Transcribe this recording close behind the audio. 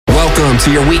Welcome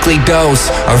to your weekly dose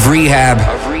of rehab.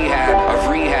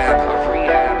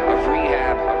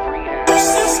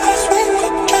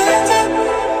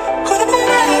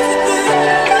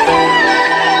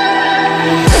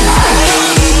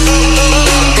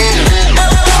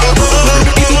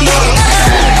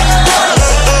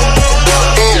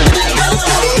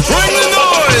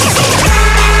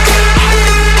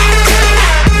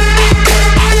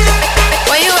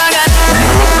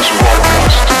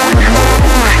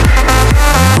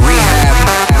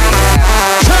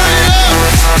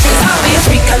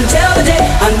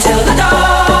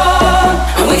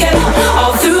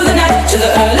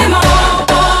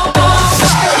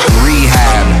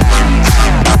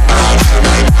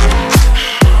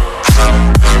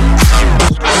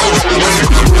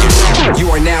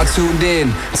 Tuned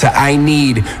in to I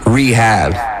Need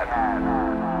Rehab.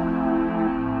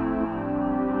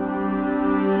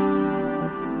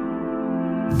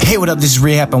 Hey, what up? This is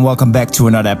Rehab, and welcome back to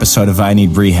another episode of I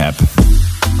Need Rehab.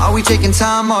 Are we taking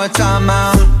time or time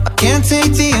out? I can't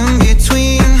take the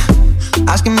in-between.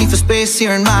 Asking me for space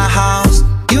here in my house.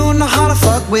 You know how to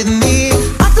fuck with me.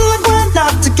 I feel like we're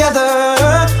not together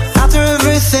after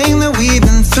everything that we've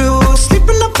been through.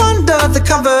 Sleeping up under the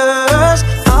covers.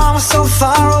 I'm so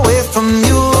far away from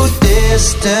you,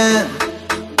 distant.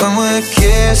 When we're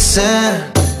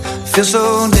kissing, feel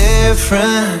so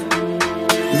different.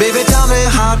 Baby, tell me,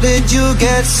 how did you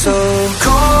get so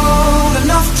cold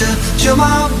enough to chill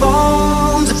my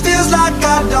bones? It feels like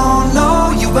I don't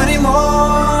know you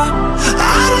anymore.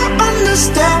 I don't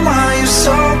understand why you're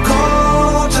so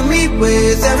cold to me.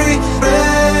 With every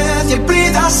breath you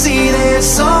breathe, I see there's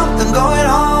something going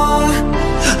on.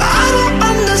 I don't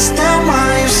understand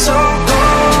why you're so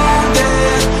cold,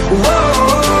 yeah. Whoa,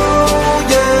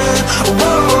 yeah,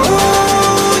 whoa,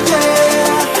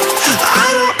 yeah. I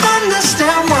don't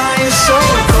understand why you're so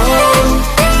cold.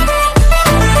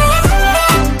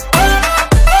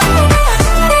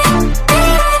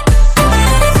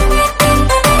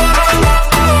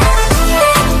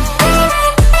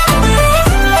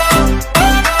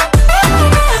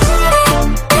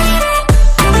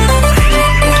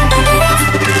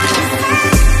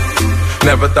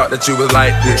 Never thought that you was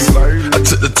like this. I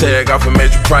took the tag off and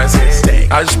made you priceless.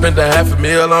 I just spent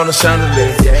 $500,000 on a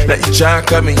chandelier. Now you try and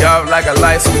cut me off like a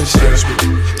light switch.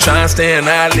 Try and stay in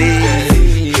Ali,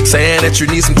 saying that you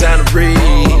need some time to breathe.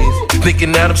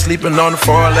 Thinking that I'm sleeping on the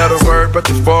 4-letter word, but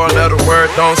the 4-letter word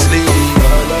don't sleep.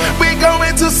 We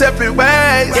going two separate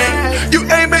ways. You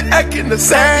ain't been acting the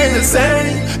same.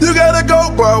 You gotta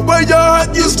go, bro. Where your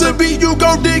heart used to be, you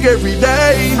gon' dig every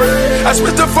day. I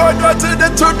switched the 4-door to the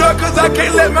 2-door, cause I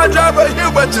can't let my driver hear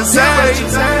what you say.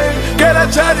 Can I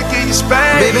try to get you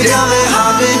spanked? Baby, tell me,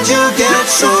 how did you get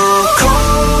so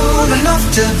cold enough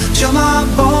to chill my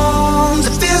bones?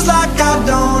 It feels like I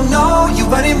don't know you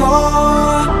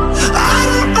anymore. I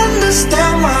don't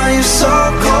understand why you're so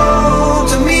cold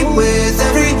to me. With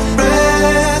every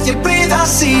breath you breathe, I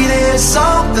see there's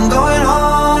something going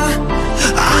on.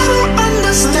 I don't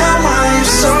understand why you're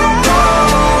so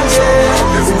cold, yeah.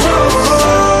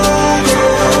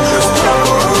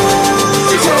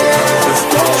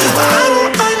 I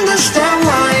don't understand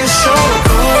why you're so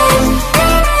cold.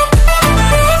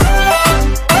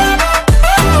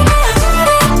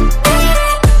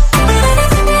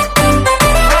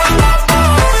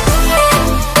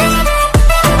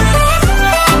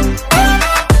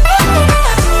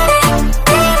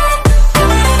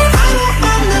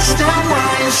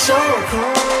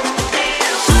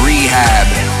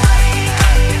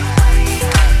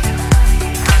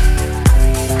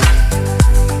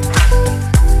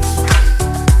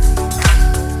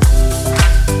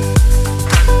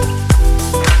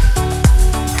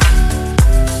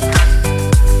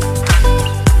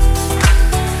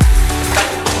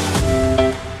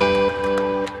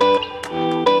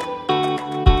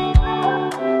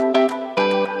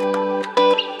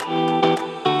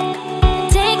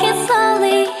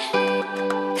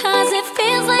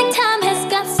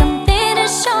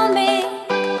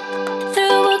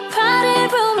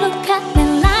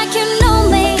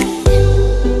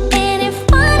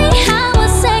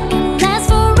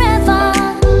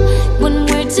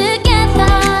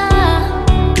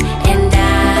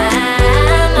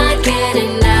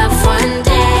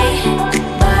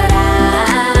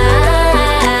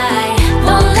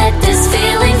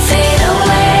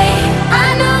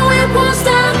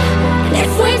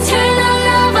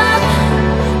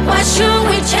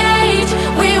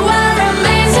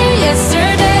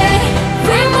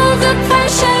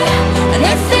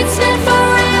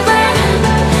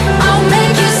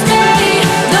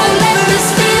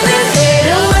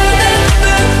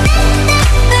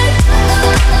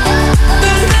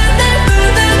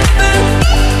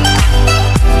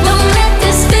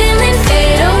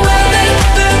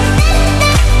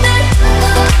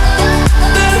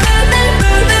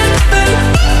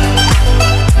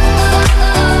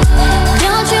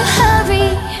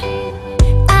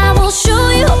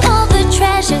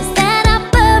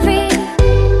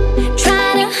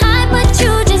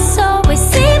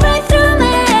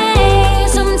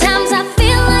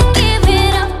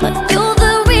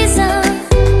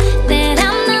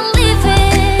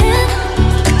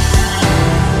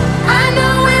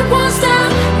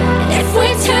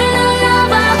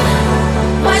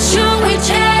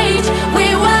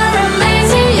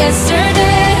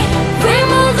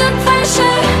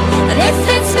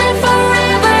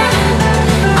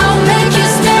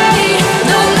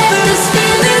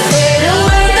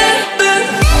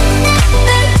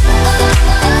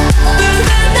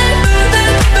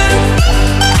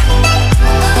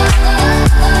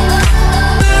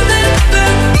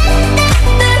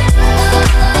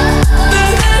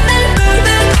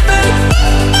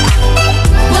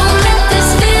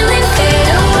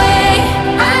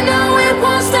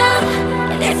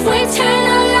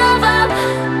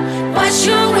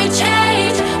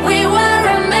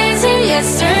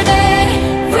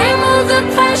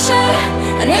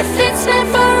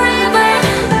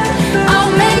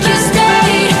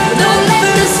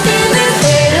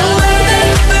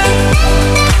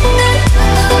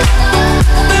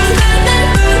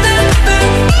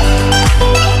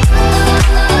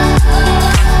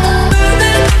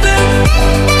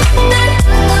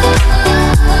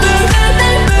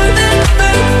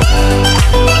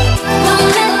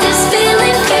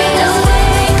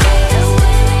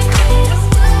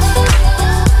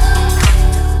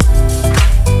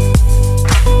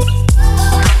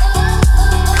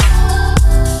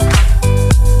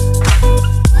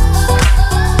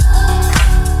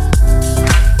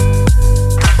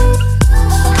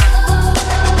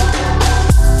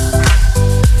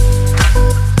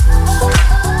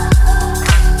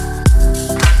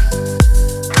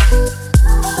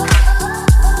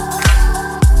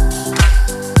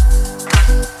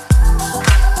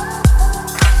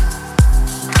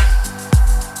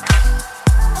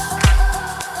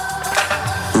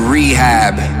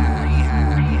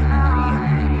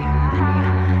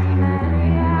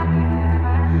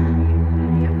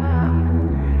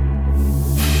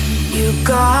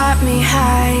 got me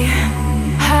high,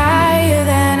 higher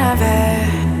than I've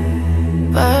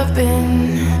ever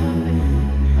been.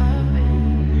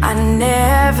 I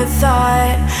never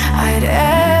thought I'd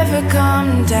ever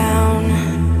come down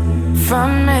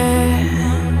from it.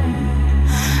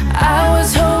 I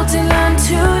was holding on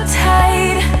too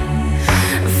tight,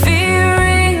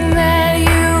 fearing that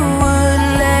you would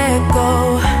let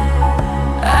go.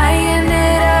 I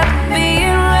ended up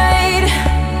being right.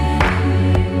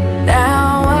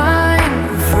 Now I'm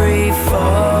free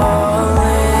falling.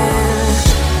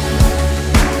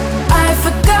 I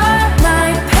forgot my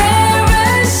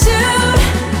parachute.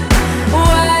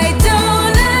 Why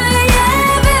don't I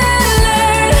ever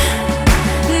learn?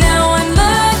 Now I'm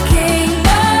looking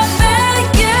up at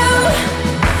you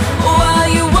while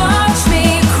you watch me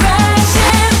crash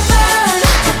and burn.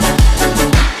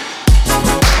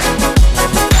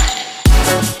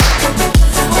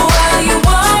 While you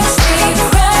watch me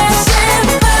crash and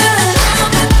burn.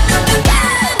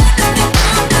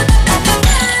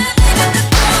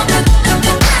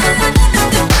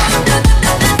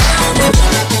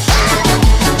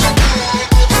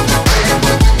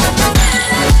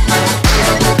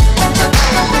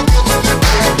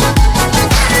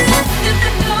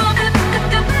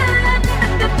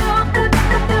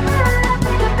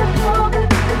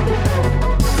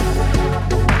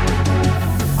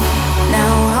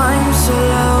 Now I'm so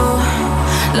low,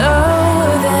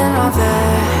 lower than I've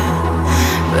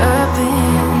ever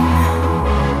been.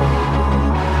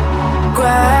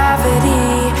 Gravity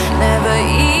never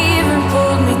even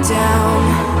pulled me down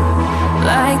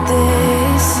like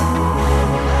this.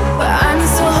 But I'm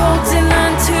still holding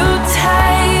on too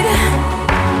tight,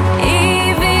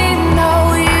 even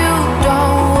though you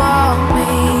don't want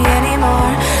me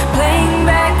anymore. Playing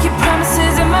back your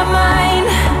promises in my mind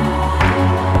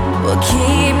will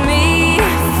keep me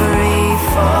free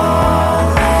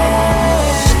falling.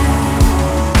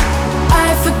 I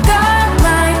forgot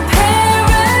my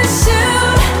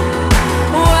parachute.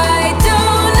 Why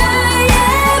don't I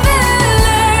ever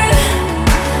learn?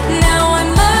 Now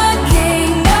I'm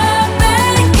looking up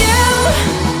at you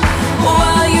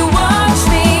while you watch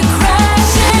me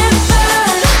crash and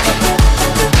burn.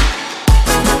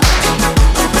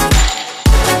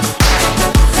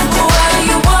 While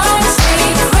you watch me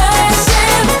crash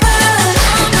and burn.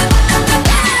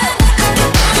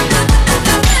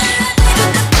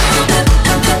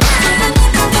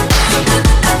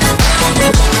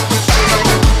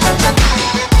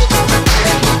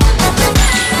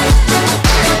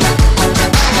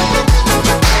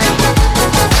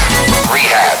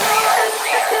 Rehab.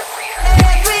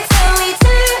 Every time we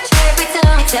touch, every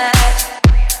time we touch.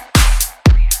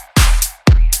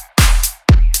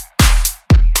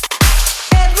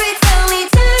 Every time we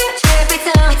touch, every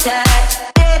time we touch.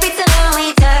 Every time we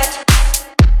touch.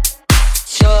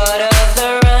 Short of the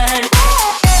run.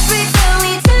 Every time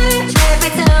we touch,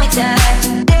 every time we touch.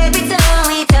 Every time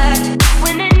we touch.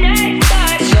 When the night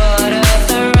starts. Short of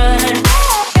the run.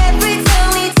 Every time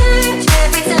we touch,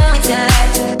 every time we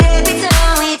touch. Every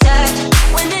time we touch.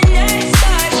 When the night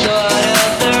starts. Short of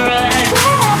the run.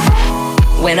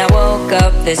 When I woke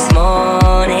up this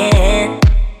morning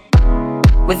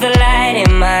with the light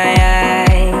in my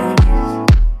eyes,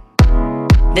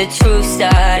 the truth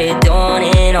started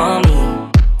dawning on me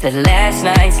that last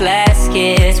night's last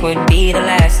kiss would be the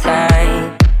last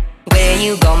time. Where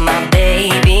you go, my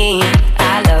baby?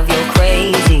 I love you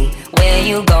crazy. Where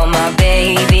you go, my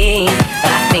baby?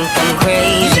 I think I'm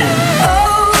crazy.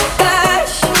 Oh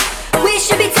gosh, we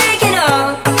should be taking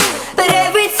off, but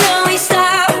every time we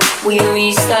stop, we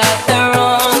restart the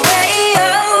wrong way.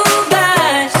 Oh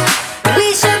gosh,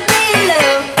 we should be in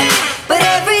love, but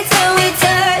every time we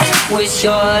touch, we're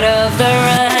short of the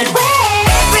run.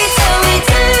 Every time we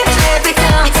touch, every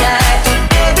time we touch,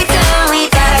 every time we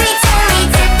touch,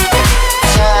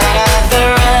 short of the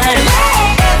run.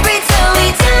 Every time we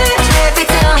touch, every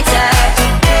time we touch,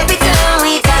 every time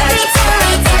we touch,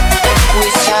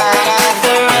 we're short of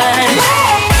the run.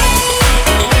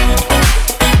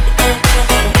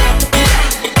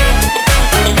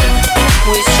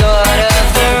 We're short of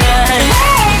the run.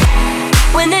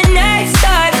 When the night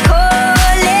starts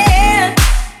calling,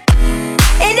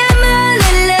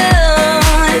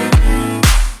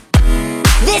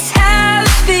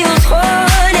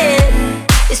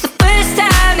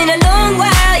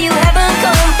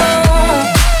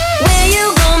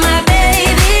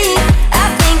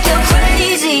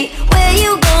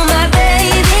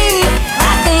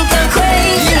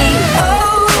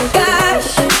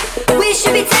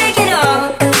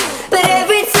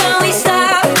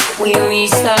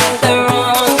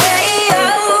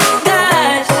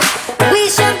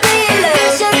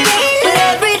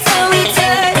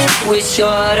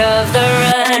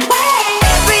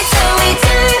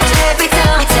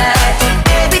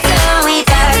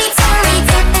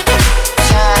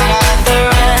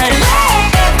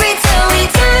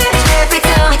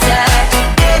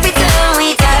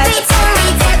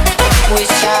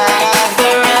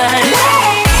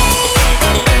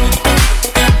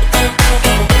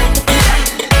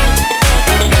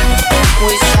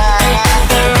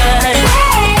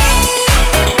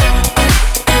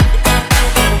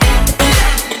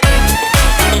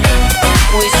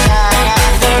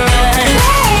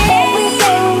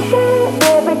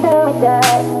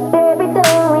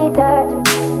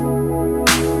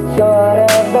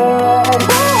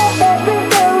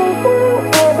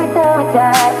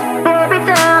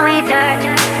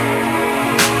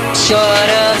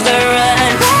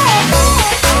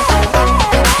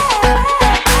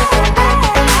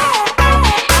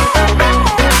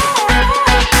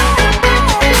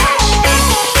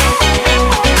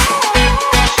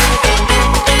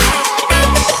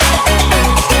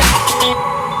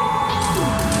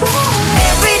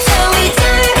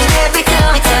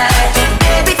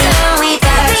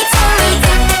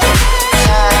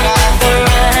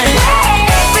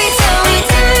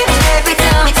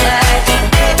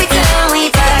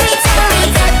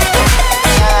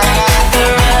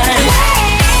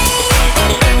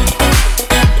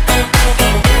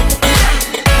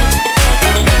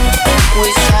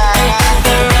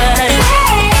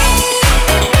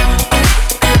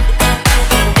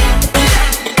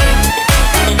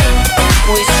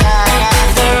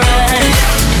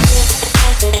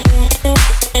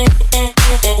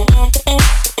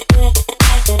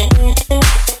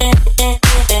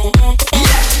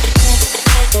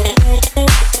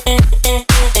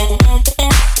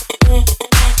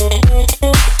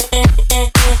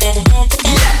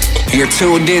 You're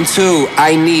tuned into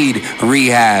I Need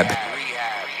Rehab.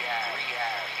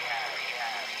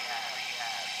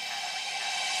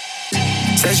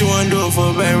 Said she wanna do it for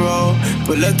a bankroll.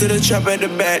 Pull up to the trap at the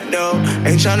back door.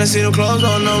 Ain't tryna see them clothes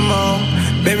on no more.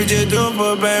 Baby, just do it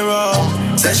for a bankroll.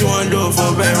 Said she wanna do it for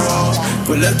a bankroll.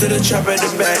 Pull up to the trap at the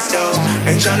back door.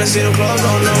 Ain't tryna see them clothes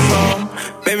on no more.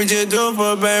 Baby, just do it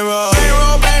for a bankroll.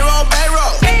 Bankroll, bankroll,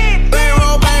 bankroll.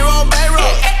 Bankroll, bankroll,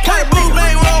 bankroll. Play blue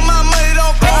bankroll, my money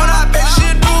don't go. And I bet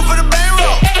she'll do it for the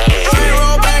bankroll.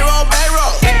 Bankroll, bankroll,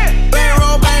 bankroll.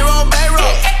 Bankroll, bankroll, bankroll.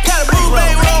 Play blue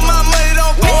bankroll, my money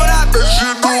don't go. And I bet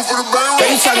she'll do it for the bankroll. Girl,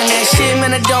 you talking that shit,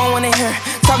 man, I don't wanna hear.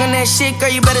 Talking that shit,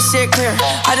 girl, you better sit clear.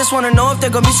 I just wanna know if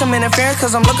there gon' be some interference,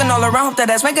 cause I'm looking all around, hope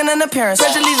that ass making an appearance.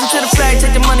 Pledge allegiance to the flag,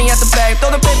 take the money out the bag. Throw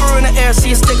the paper in the air,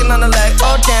 see it sticking on the leg.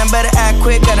 Oh damn, better act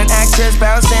quick, got an actress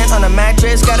bouncing on a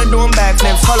mattress. Gotta do them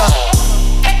backflips, hold up,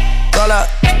 roll up.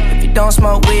 If you don't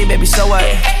smoke weed, baby, so what?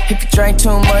 If you drink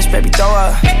too much, baby, throw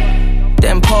up,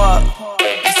 then pour up.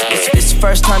 It's the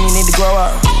first time you need to grow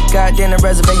up. Goddamn, the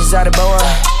reservations out of Boa.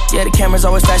 Yeah, the camera's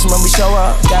always flashing when we show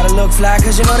up. Gotta look fly,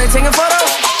 cause you know they taking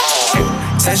photos.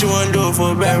 Said she wanna do it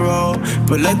for a bankroll.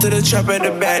 Pull up to the trap at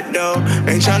the back door.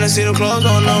 Ain't tryna see them clothes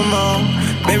on no more.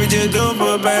 Baby, just do it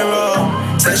for a bankroll.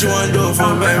 Said she wanna do it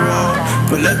for a bankroll.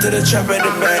 Pull up to the trap at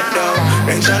the back door.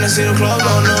 Ain't tryna see them clothes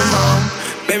on no more.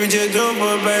 Baby, just do it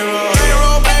for a bankroll.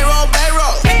 Bankroll, bankroll,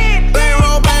 bankroll.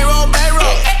 Bankroll, bankroll,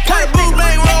 bankroll. Play blue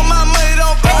bankroll, my money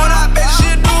don't go. And I bet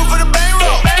she'll do it for the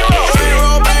bankroll.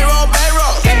 Bankroll, bankroll,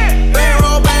 bankroll.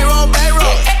 Bankroll, bankroll,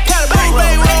 bankroll. Play blue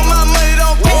bankroll, my money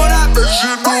don't go. And I bet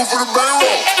she'll do it for the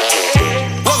bankroll.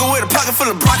 Walking with a pocket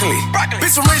full of broccoli.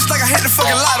 Bitch, I'm rich like I hit the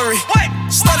fucking lottery.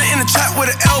 Started in the trap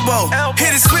with an elbow.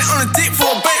 Hit it squint on the dick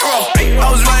for a bankroll. I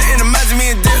was riding in the Magic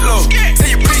Me and Diplo. Tell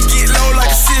your bitch get low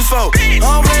like a CFO. I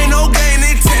don't play no game,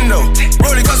 Nintendo.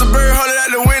 Rolling cause a bird, hold it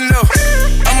out the window.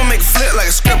 I'ma make a flip like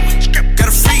a stripper. Got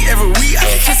a freak every week, I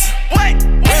can kiss her.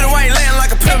 Red and white laying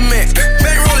like a peppermint.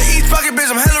 Bankroll in each pocket, bitch,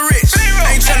 I'm hella rich.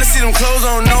 Ain't tryna see them clothes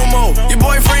on no more. Your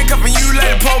boyfriend cuffing you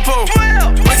like a popo.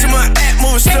 Wait till my act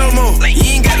moving slow-mo.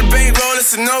 You ain't got the bankroll,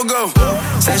 it's a no-go.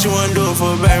 Said she wanna do it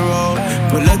for a bankroll.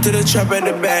 Pull up to the trap at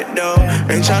the back door.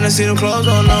 Ain't tryna see them clothes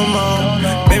on no more.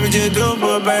 Baby, just do it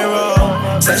for a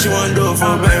bankroll. Said she wanna do it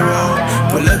for a bankroll.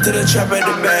 Pull up to the trap at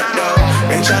the back door.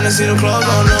 Ain't tryna see them clothes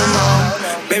on no more.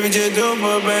 Baby, just do it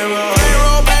for a bankroll.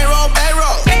 Bankroll, bankroll,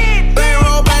 bankroll.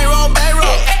 Bankroll, bankroll,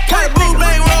 bankroll. Play blue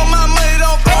bankroll, my money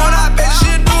don't go. And I bet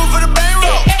she'll do it for the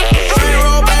bankroll.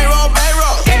 Bankroll, bankroll,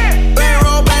 bankroll.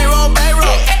 Bankroll, bankroll,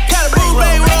 bankroll. Play blue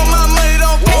bankroll, my money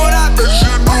don't go. And I bet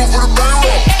she'll do it for the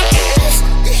bankroll.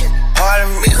 Pardon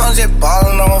me, gon' just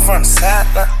ballin' over from the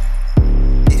sideline.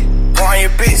 On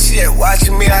your bitch, she just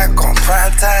watching me like on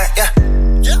prime time, yeah.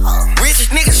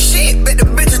 Rich nigga shit, bet the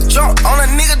bitch will jump on a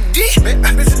nigga dick.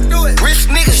 Rich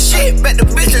nigga shit, bet the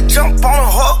bitch will jump on a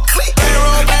whole click.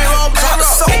 Bankroll, bankroll,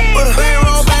 bankroll.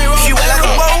 Bankroll, bankroll, She wet like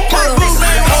a bowl puddle.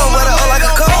 Pouring wetter up like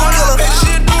a cold killer.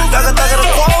 Like a thug of the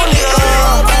phone, nigga.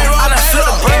 I done flipped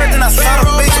a bird, then I saw the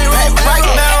bitch pack right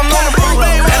down on the boat.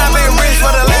 And I been rich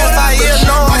for the last 5 years,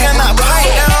 no, I cannot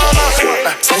pipe down on the.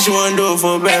 Said she wanna do it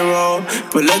for a bankroll.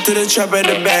 Pull up to the trap at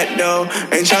the back door.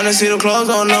 Ain't tryna see them clothes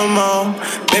on no more.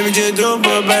 Baby, just do it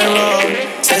for a bankroll.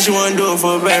 Said she wanna do it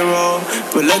for a bankroll.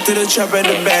 Pull up to the trap at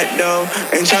the back door.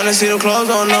 Ain't tryna see them clothes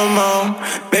on no more.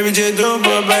 Baby, just do it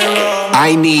for a bankroll.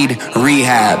 I Need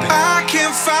Rehab. I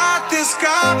can't fight this,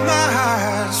 got my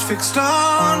eyes fixed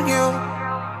on you.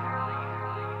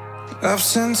 I've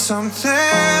seen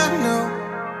something new.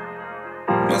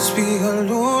 Must be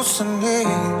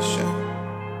hallucination.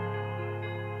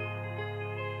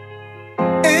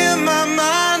 In my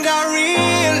mind I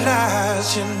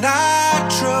realize you're not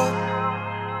true.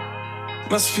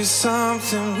 Must be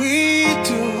something we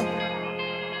do.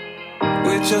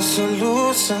 We're just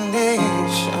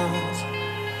hallucinations.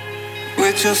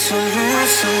 We're just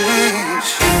hallucinations.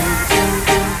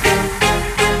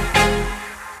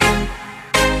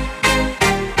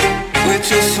 We're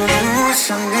just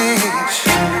hallucinations.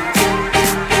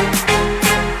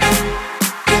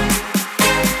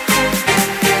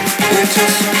 We're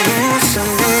just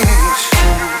hallucinations.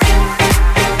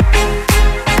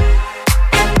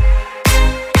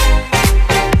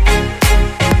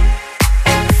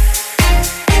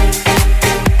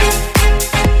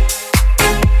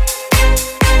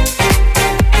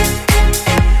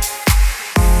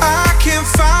 I can't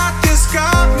fight this,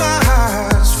 got my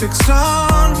eyes fixed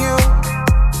on you.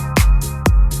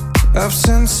 I've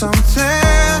seen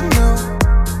something new.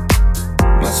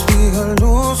 Must be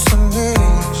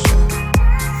hallucination.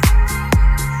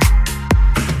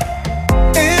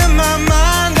 In my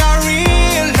mind I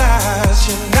realize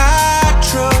you're not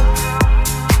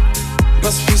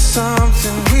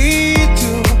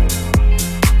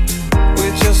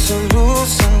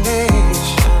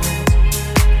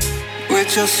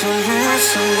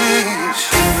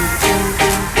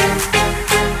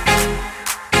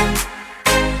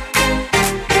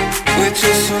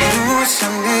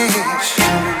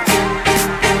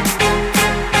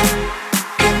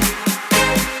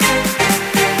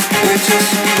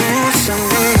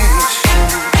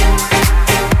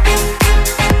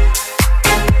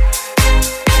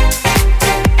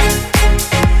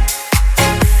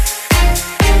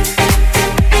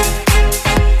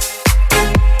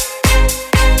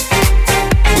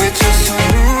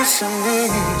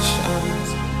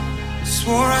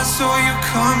So you're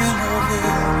coming over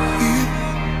here.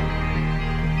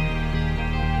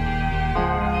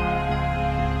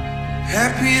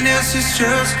 Happiness is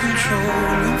just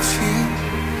controlling fear.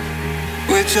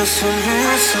 We're just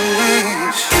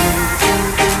hallucination.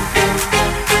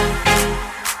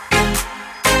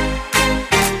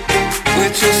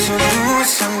 We're just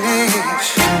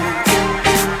hallucination.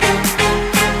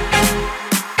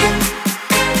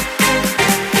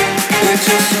 We're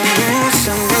just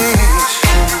hallucination.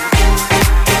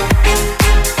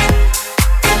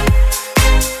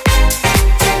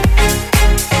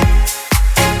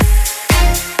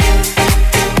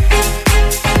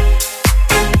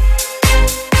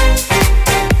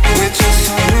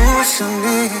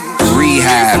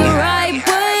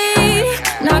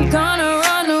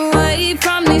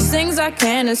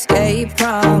 Can't escape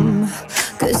from,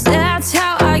 'cause that's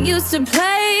how I used to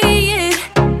play it.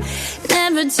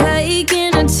 Never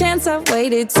taking a chance, I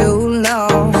waited too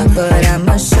long. But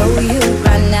I'ma show you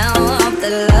right now all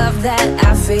the love that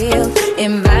I feel.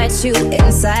 Invite you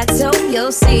inside so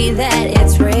you'll see that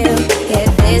it's real. Yeah,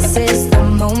 this is the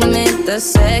moment, the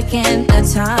second, the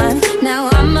time. Now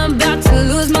I'm about to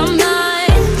lose my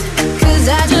mind, 'cause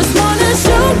I just wanna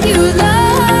show you love.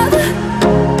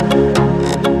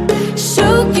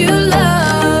 You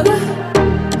love,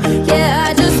 yeah,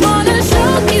 I just wanna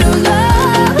show you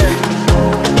love,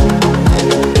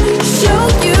 show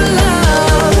you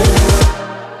love,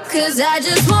 'cause I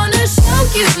just wanna show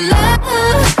you love,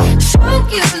 show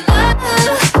you love,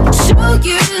 show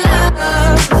you love,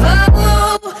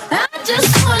 oh, I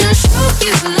just wanna show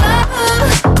you love,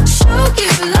 show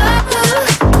you love,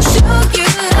 show you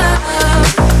love,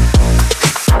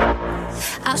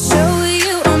 I'll show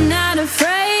you I'm not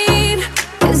afraid,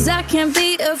 'cause I can't be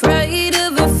afraid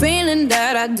of a feeling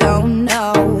that I don't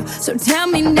know. So tell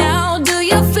me now, do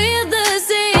you feel the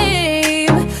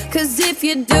same? 'Cause if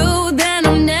you do, then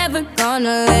I'm never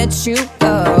gonna let you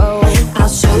go.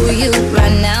 I'll show you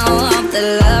right now all the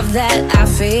love that I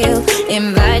feel.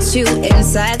 Invite you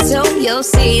inside so you'll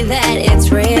see that it's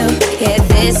real. Yeah,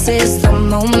 this is the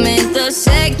moment, the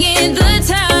second, the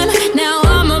time. Now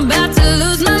I'm about to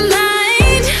lose my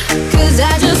mind, 'cause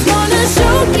I just wanna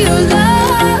show you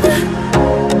love,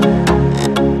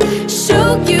 show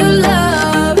you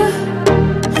love,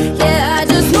 yeah, I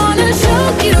just wanna show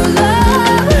you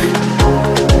love,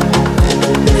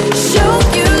 show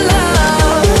you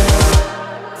love,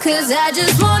 'cause I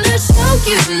just wanna show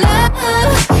you love,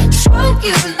 show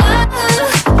you love,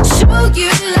 show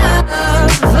you love,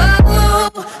 oh,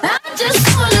 I just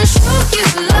wanna show you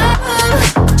love,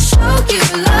 show you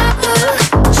love,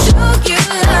 show you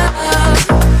love.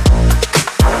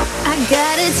 I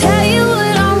gotta tell you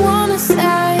what I wanna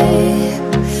say.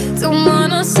 Don't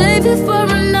wanna save it for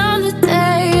another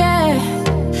day, yeah.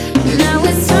 Now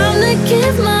it's time to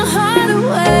give my heart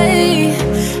away.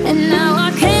 And now I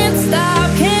can't stop,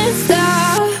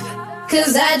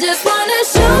 'cause I just wanna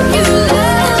show you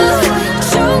love,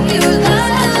 show you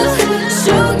love,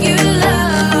 show you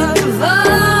love,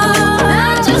 oh,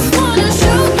 I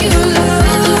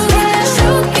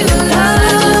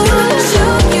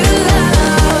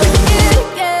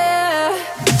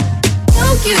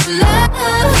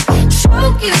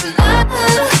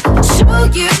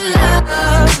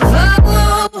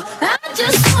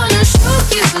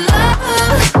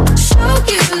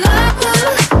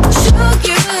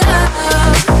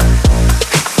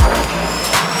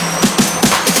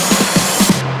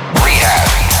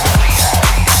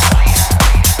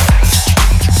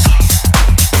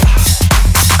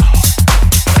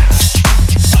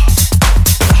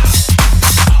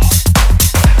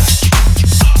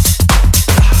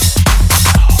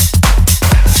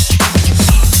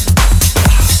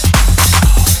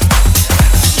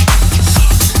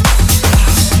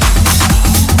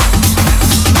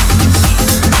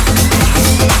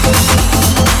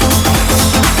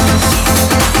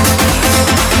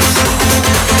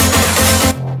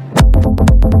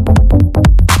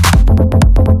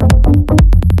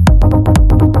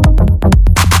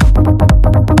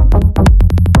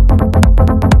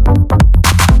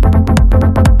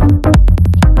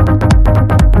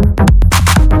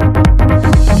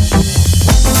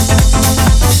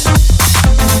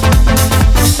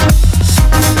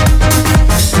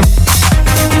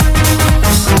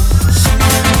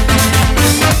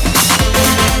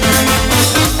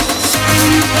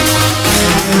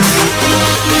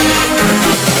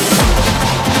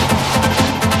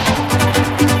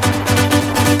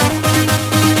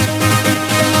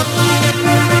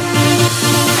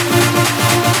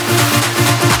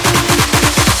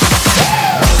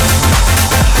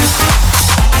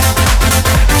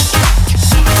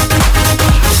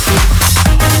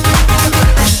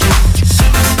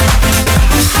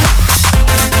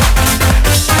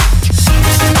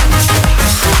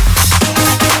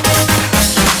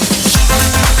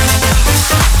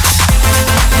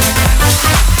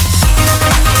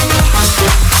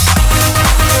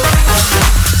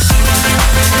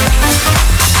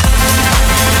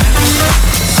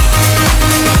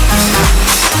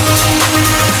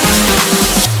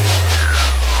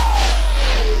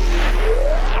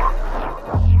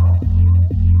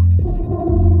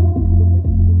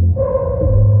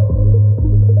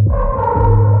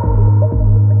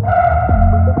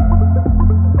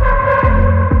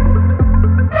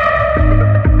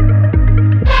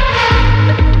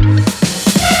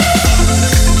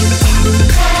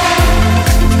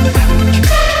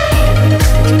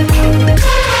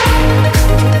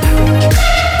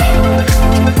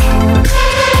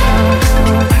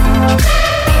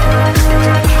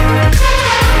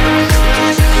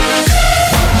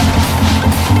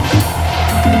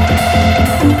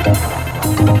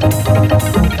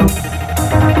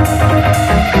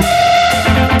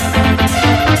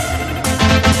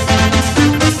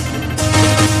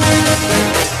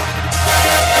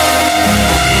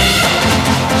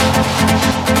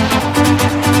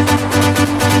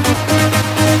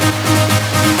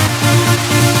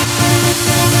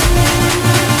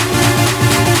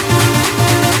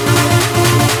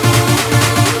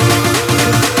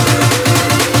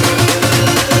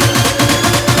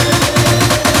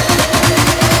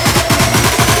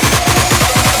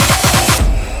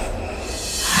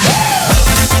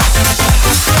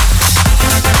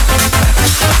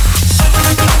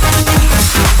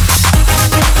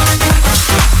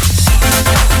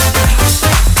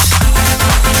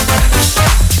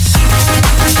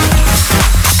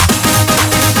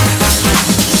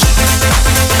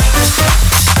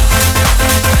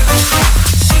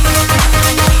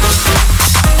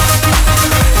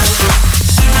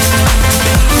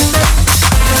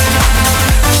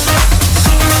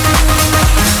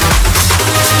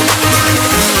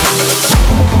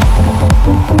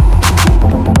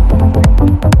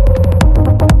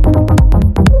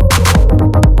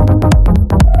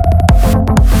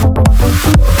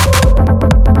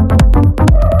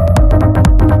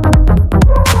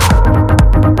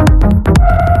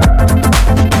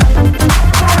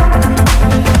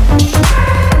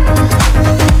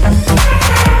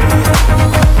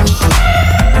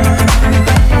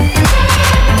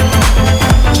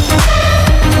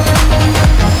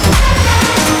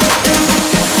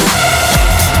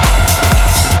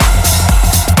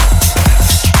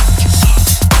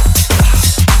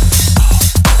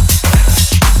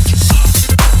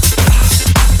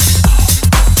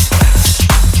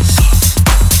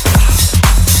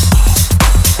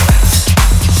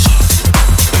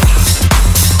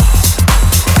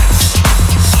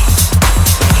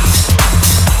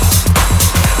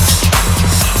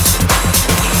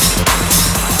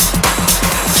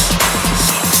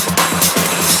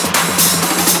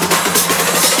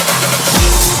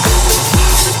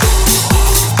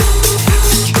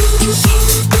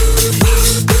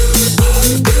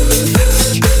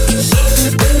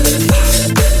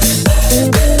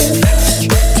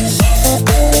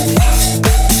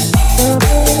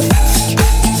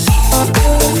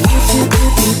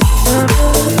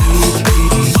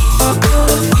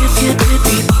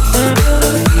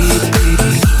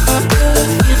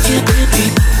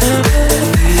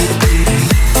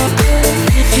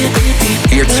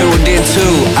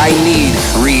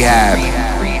rehab.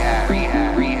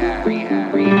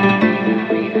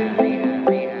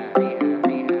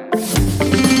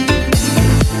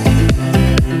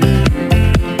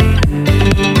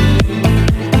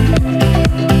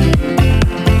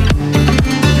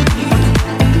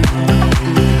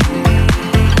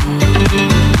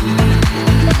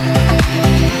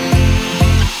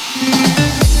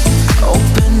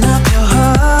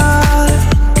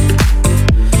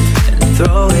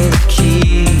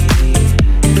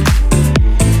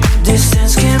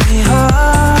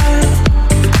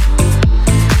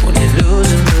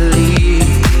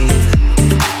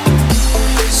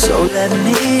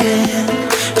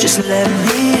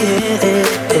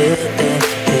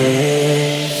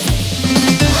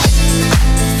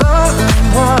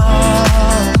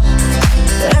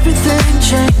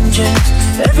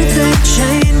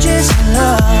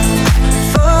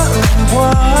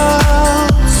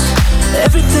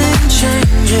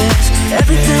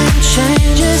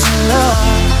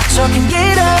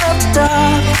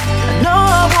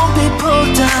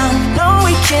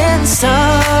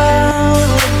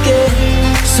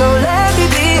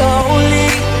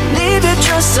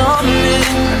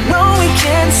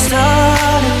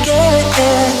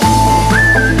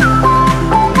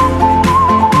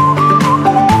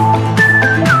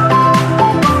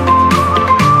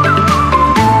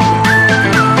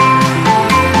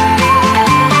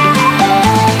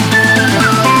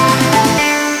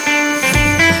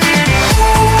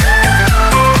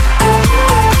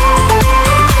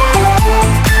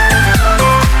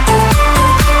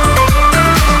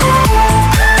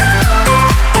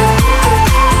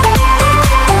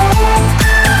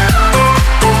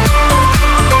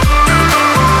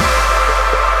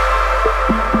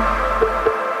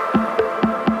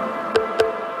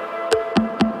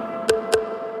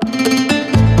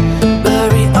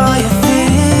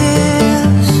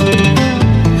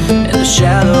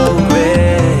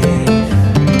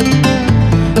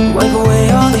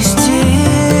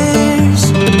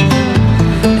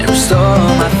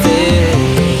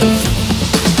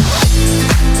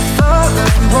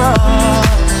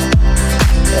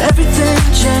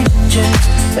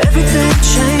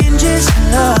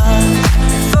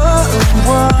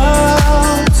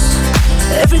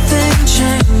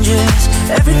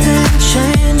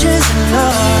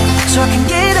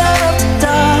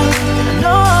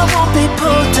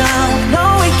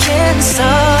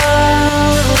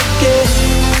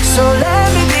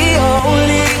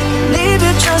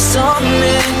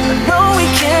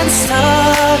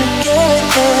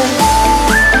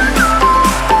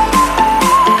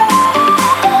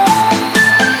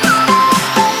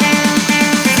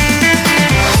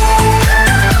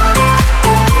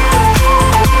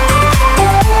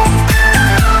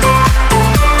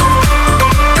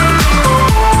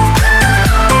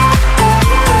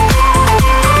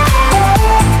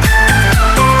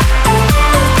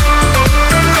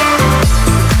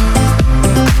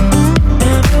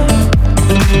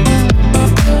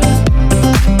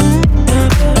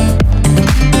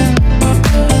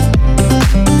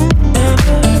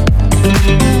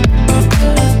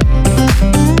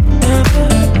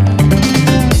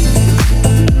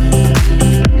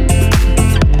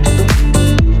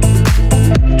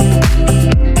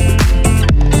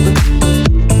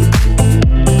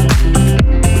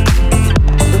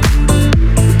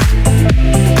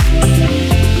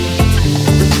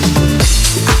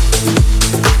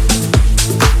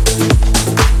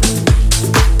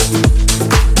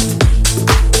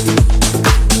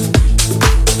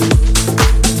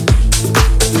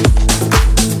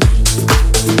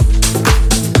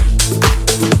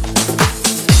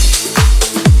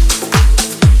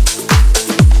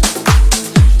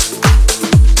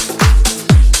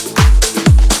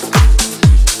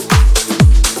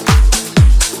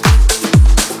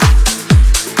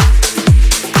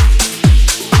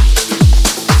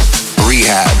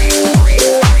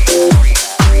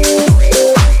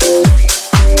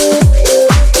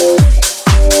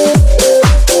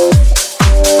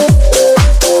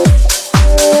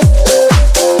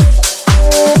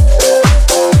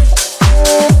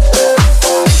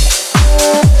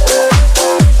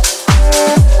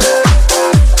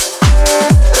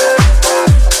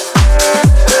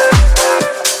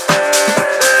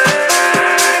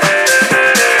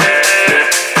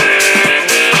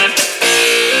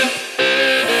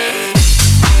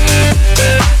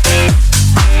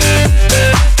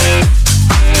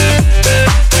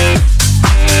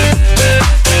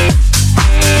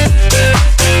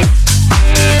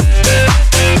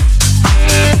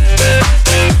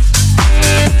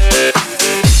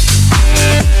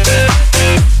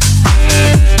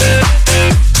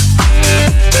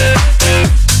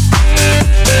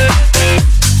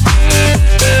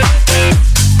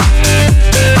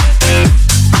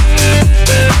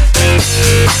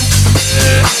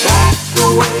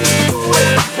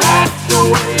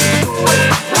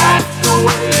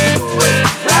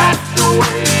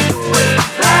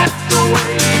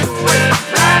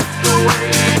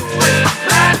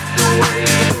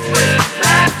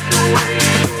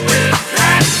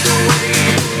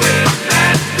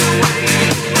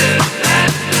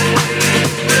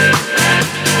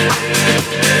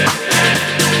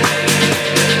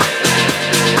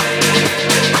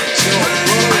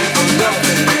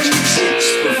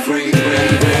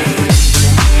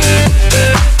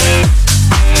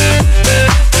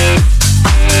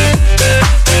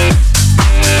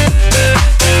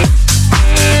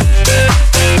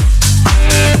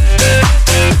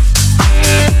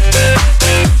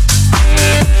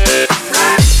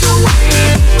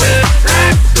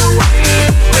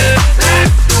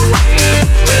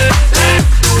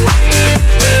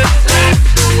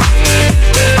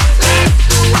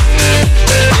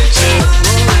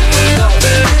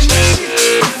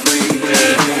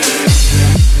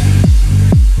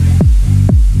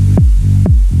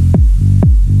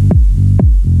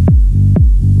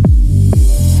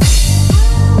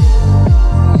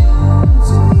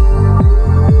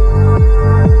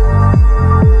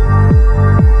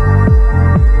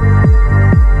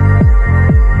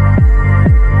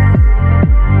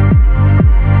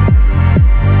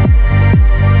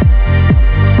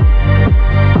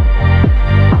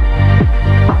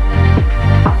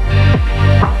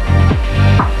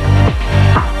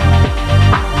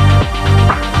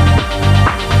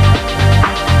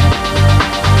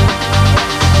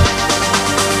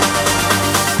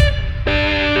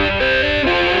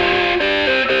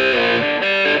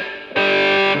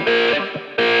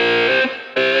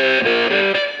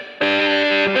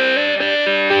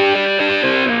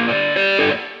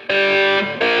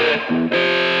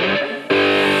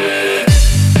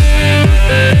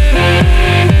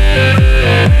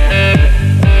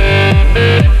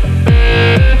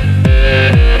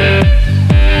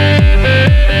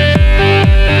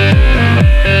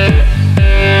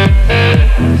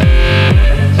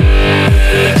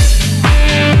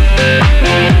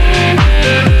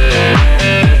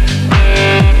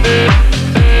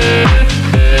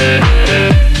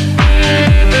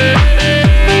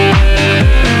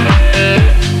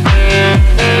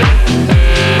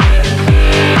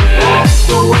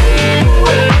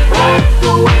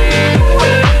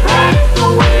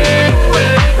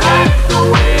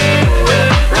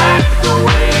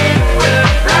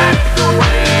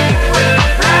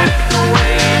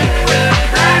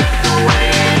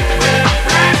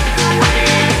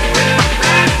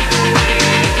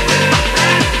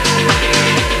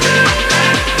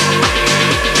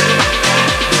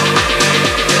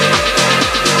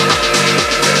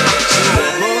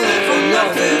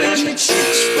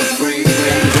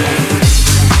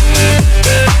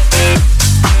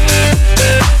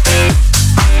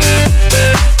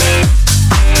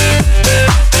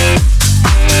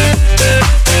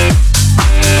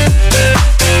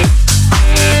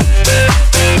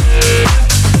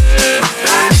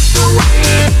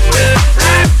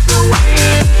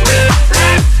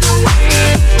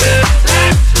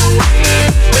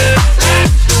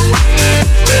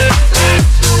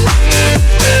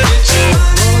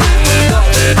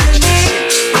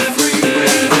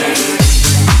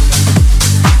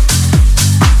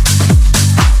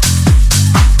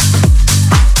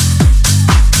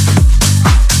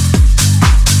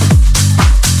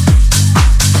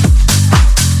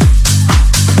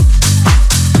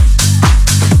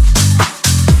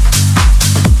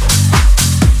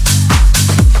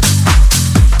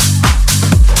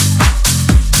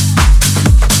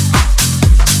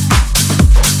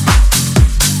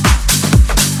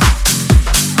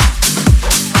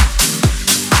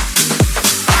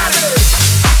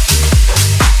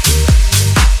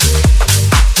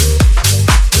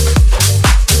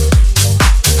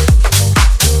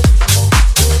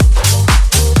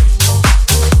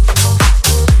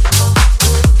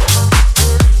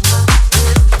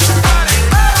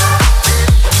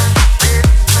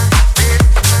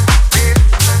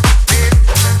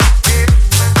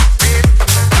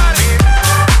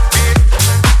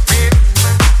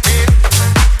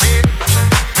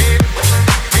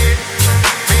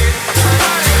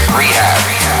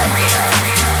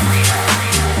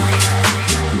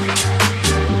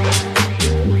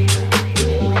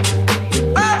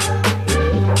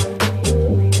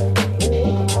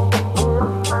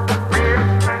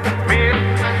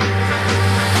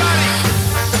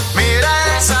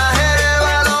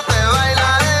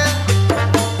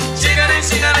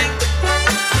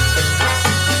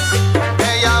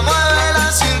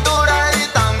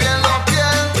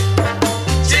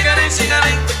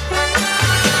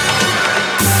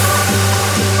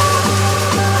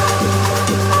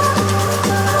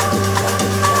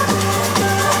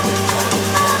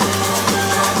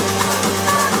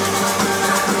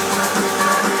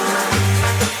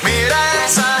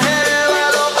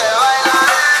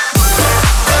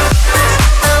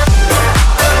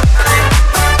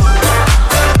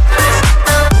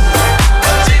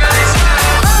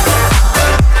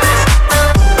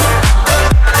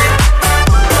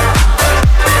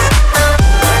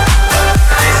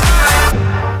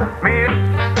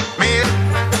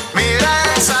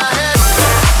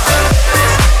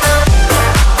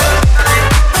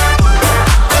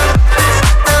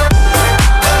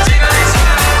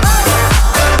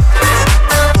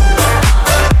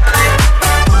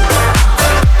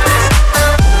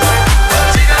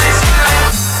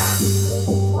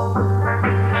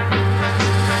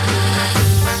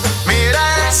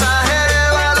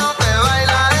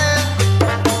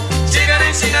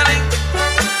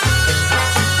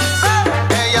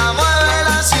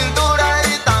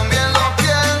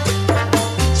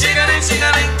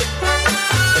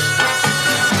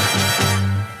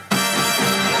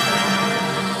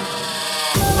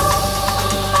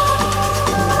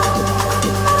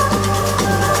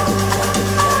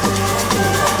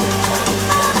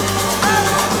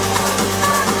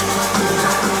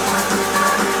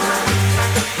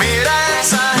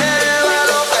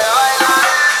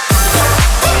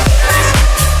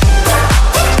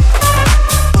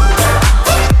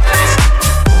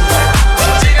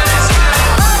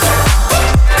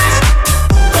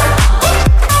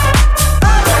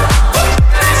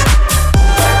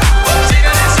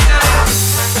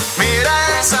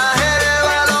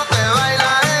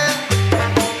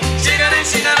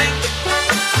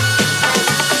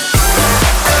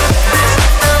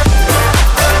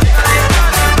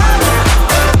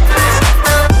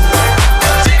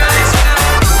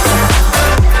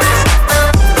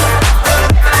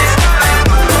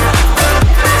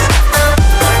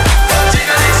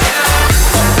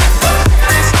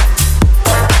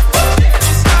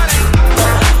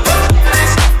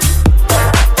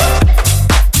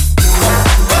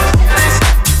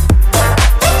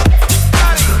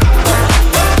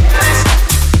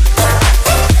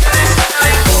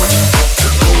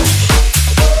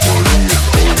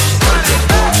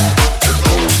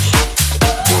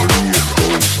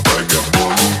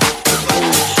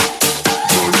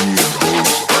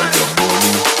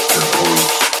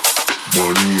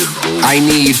 I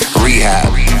need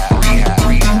rehab.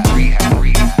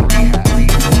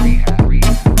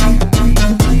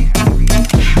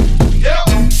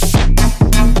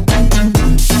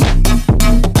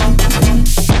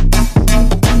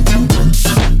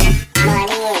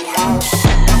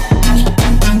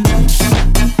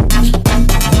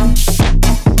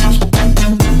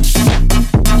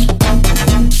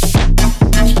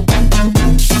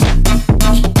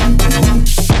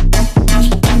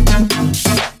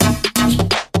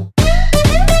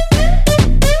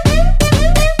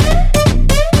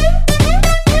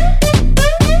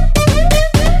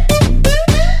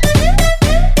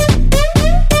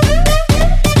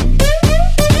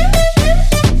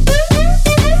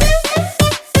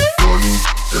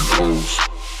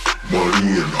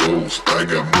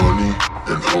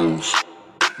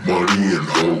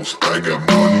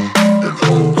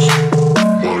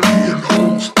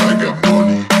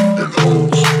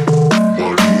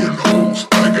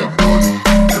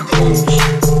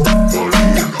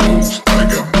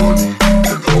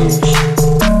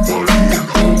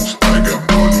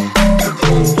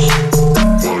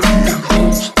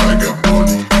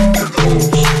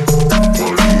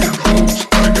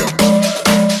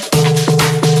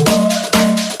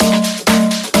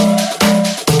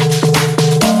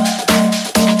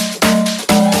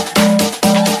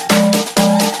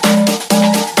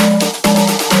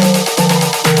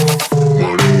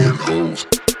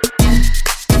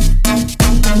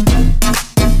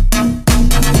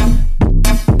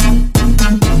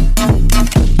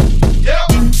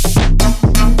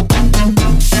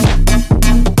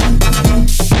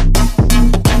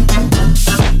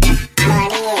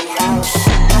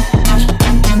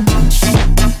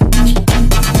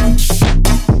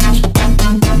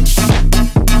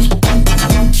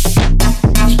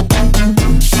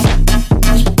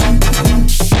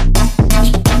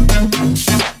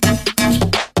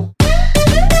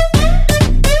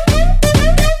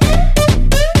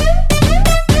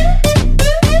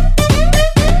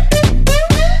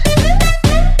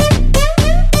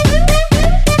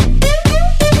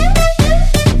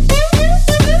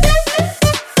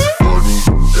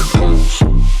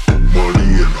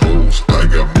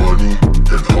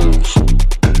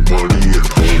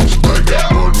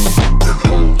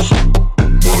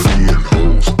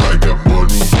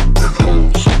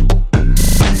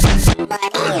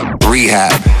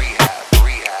 Rehab.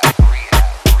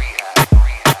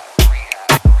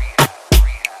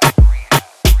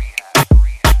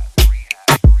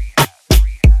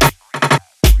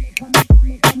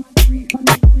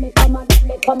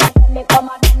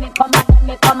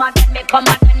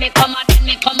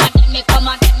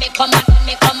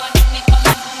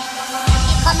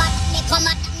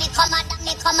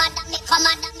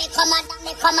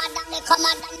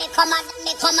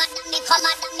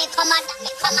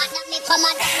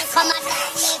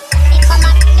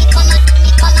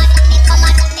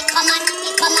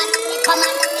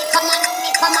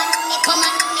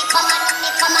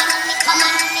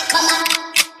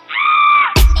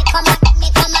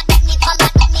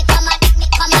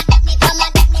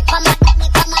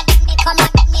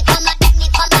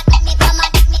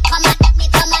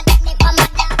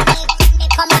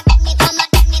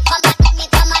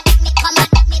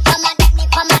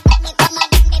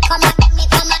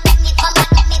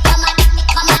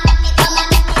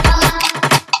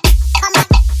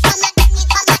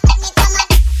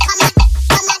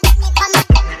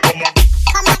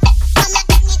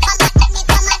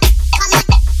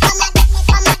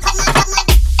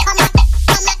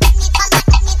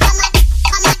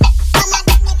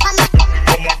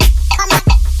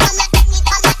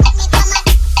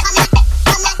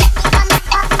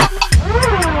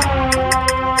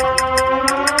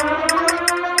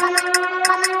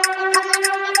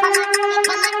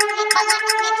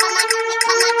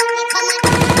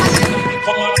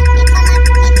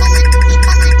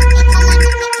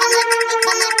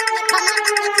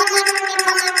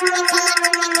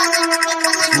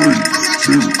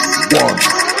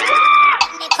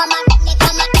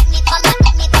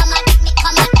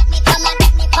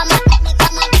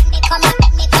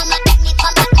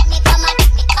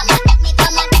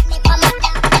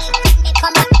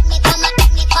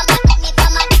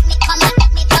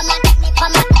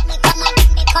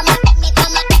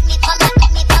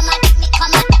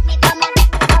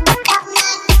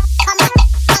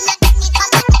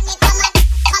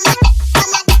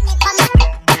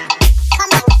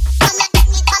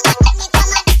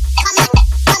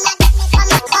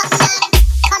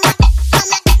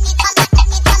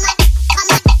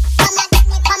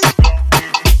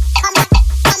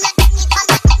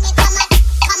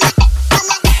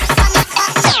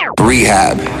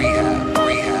 rehab.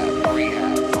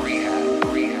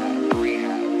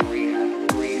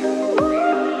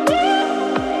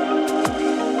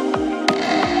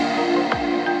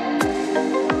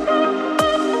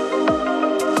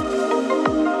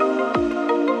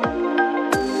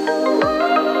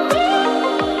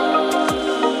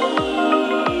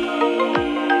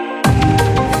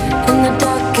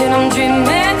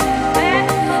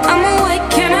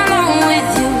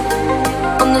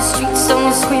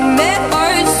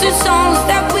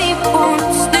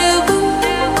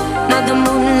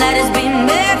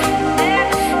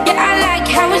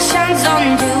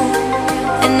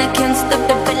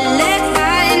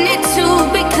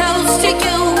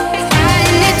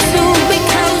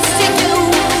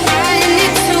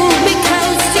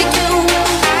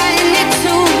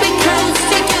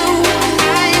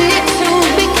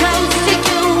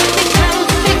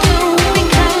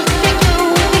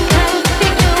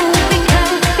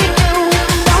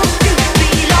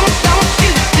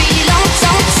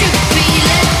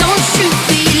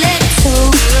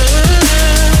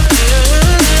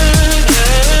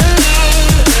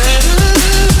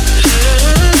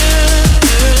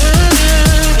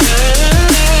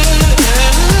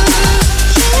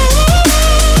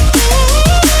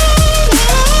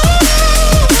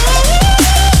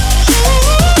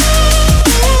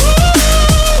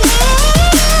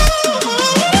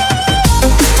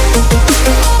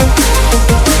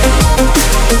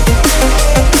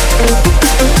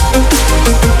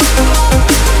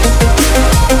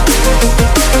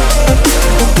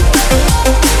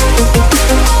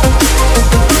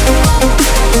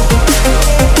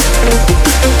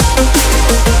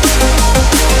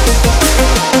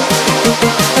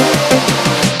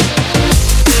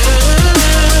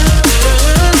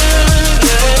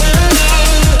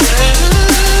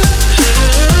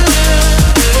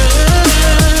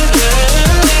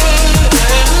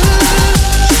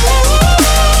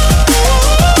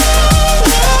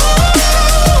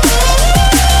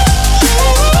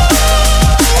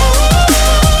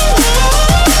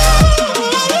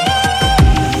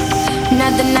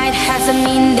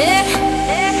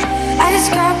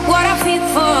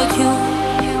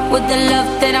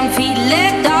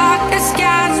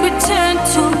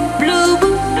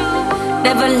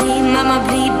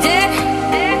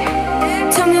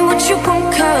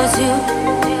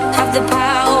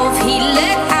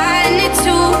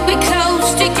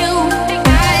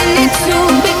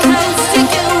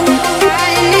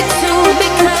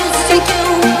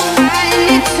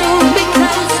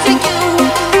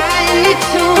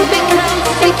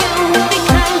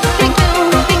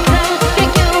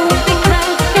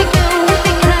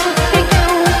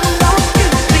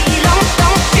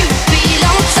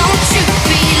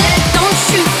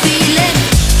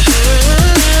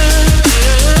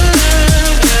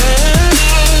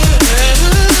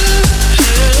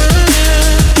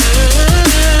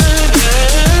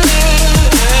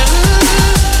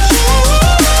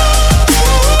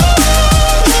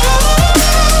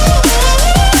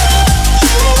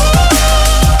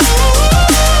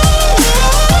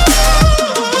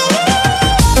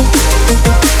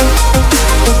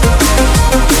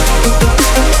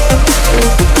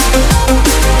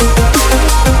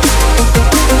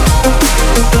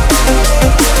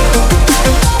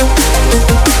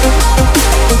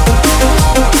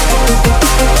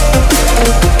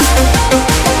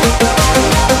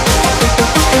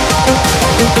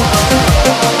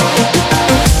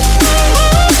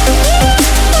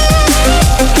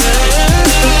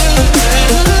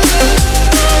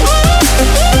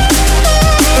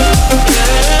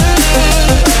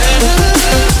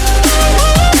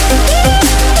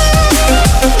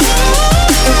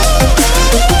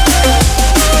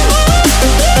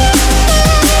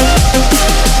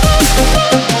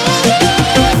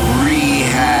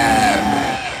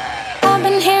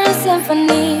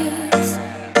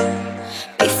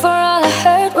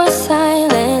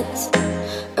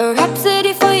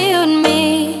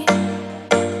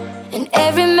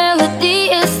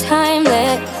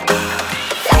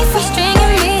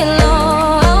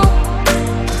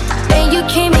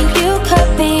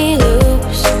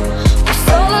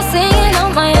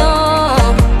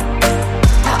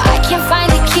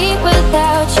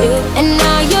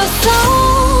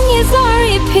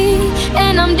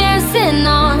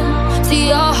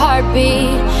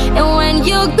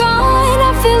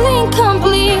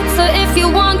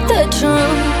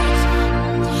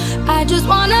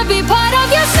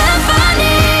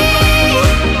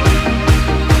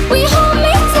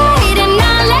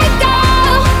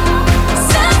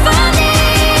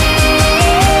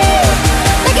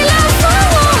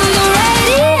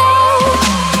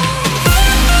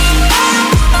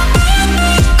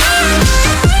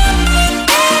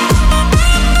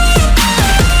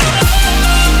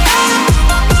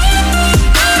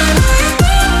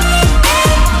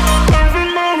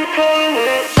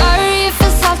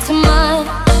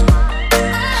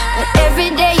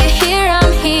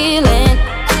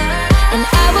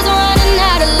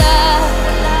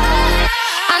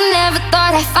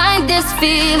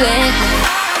 feeling.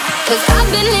 Cause I've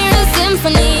been hearing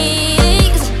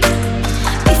symphonies.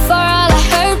 Before all I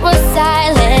heard was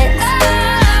silence.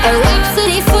 A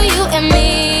rhapsody for you and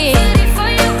me.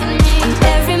 And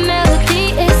every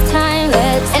melody is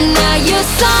timeless. And now your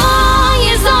song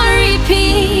is on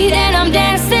repeat, and I'm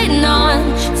dancing on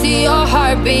to your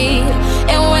heartbeat.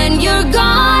 And when you're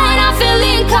gone, I feel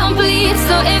incomplete.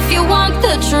 So if you want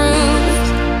the truth,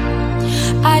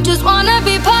 I just wanna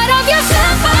be part of your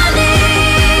symphony.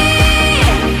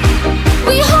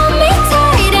 We hold me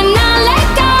tight and not let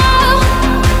go.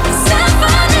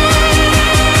 Symphony,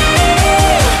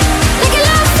 like a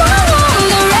love song on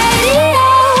the radio.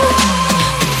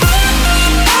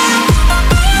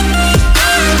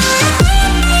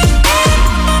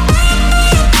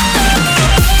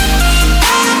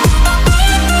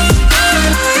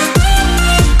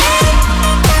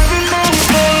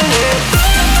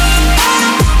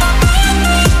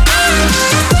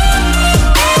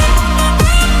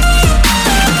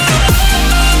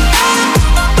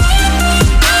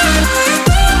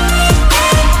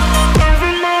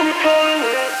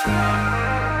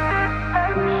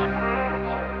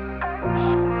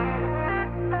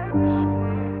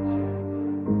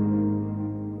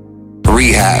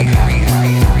 Rehab.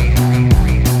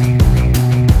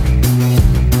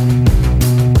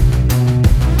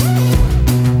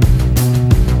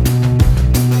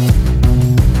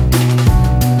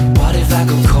 What if I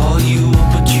could call you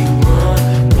up but you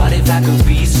run? What if I could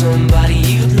be somebody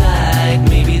you'd like?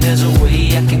 Maybe there's a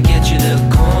way I can get you to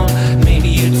come. Maybe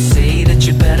you'd say that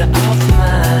you're better off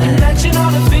mine. Imagine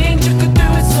all the things you could do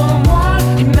with someone.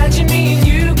 Imagine me and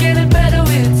you getting better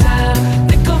with time.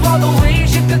 Think of all the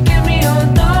ways you could get me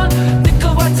undone. Think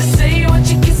of what to say when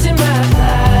you're kissing my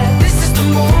thigh. This is the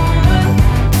moment.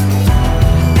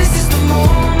 This is the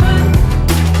moment.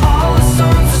 All the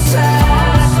songs are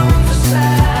sad, songs are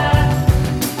sad.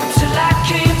 Till I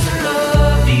came to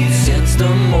love you. Since the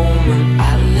moment I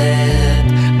left,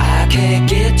 I can't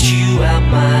get you out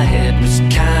my head. Was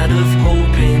kind of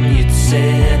hoping you'd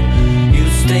said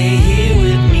you'd stay here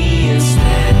with me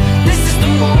instead. This is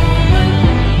the moment.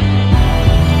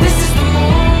 This is the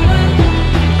moment.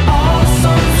 All the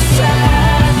songs are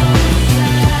sad.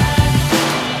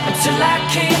 Until I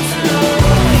came to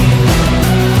love you.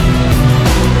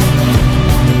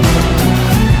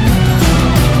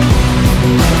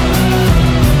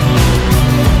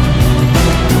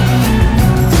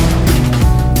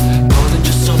 More than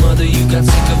just some other you got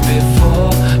sick of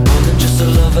before. More than just a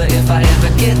lover if I ever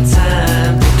get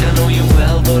time. Think I know you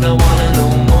well, but I wanna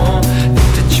know more.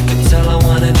 Think that you could tell I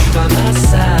wanted you by my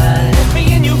side. Let me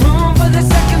in your room for the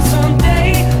second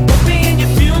someday. Let me in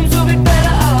your fumes, we'll be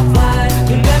better offline.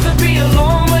 You'll never be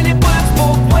alone when it works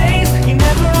both ways. You're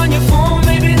never on your phone,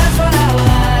 maybe that's what I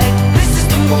like. This is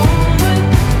the moment.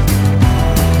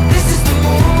 This is the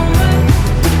moment.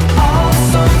 All the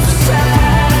songs are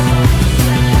sad.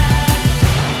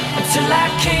 Until I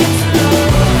came to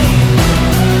love you.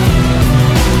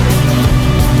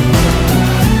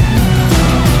 This is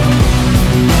the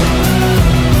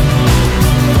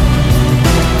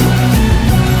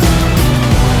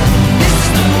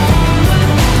moment.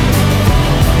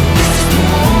 This is the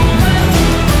moment.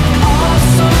 All the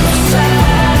songs are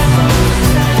sad.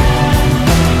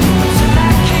 Until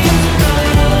I came to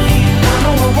love you. I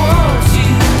know I want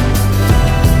you.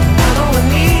 I know I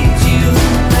need you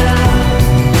now.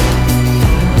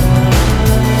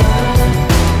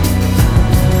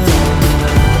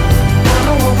 I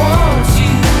know I want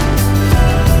you.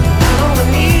 I know I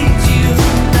need you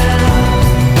now.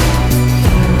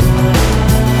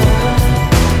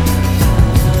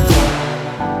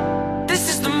 This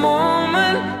is the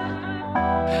moment.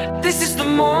 This is the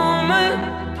moment.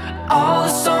 All the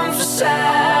songs were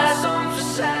sad.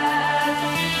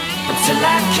 Until I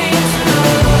came to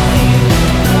love you.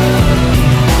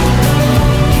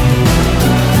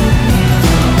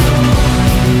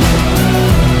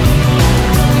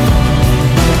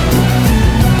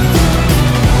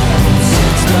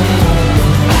 Since the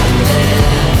moment I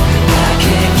left, I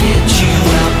can't get you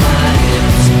out my head.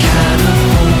 Was kind of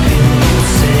hoping you'd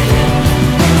said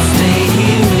you'd stay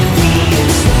here with me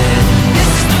instead.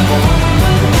 This is the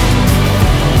moment.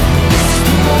 This is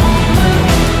the moment.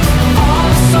 All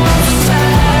the songs are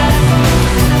sad.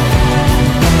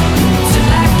 Till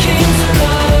I came to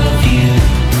love you.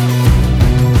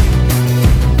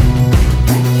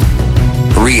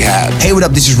 Rehab. Hey, what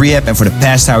up? This is Rehab, and for the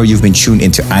past hour, you've been tuned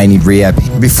into I Need Rehab.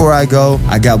 Before I go,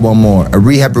 I got one more, a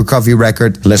Rehab recovery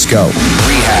record. Let's go.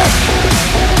 Rehab.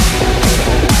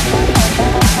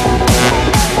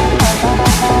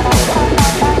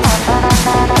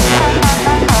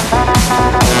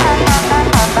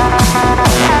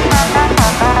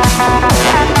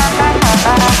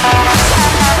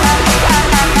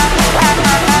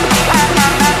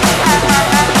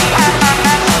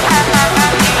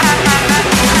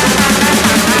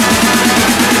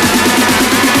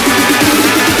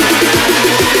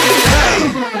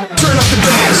 the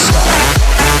best.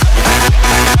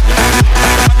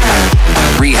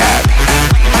 Rehab.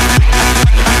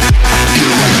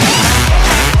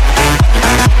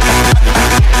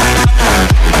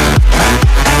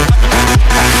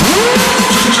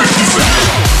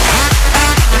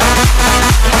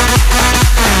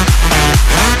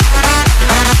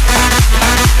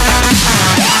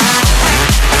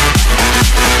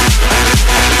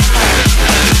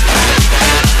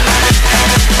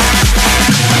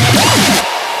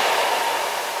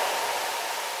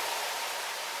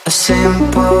 A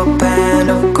simple band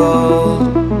of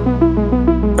gold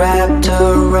wrapped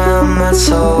around my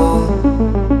soul.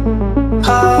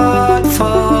 Hard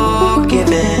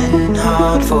forgiven,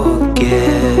 hard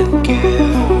forget.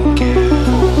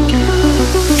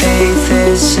 Faith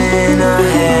is in our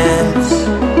hands,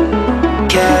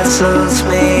 castles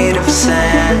made of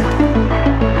sand.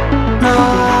 No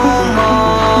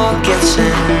more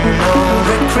guessing.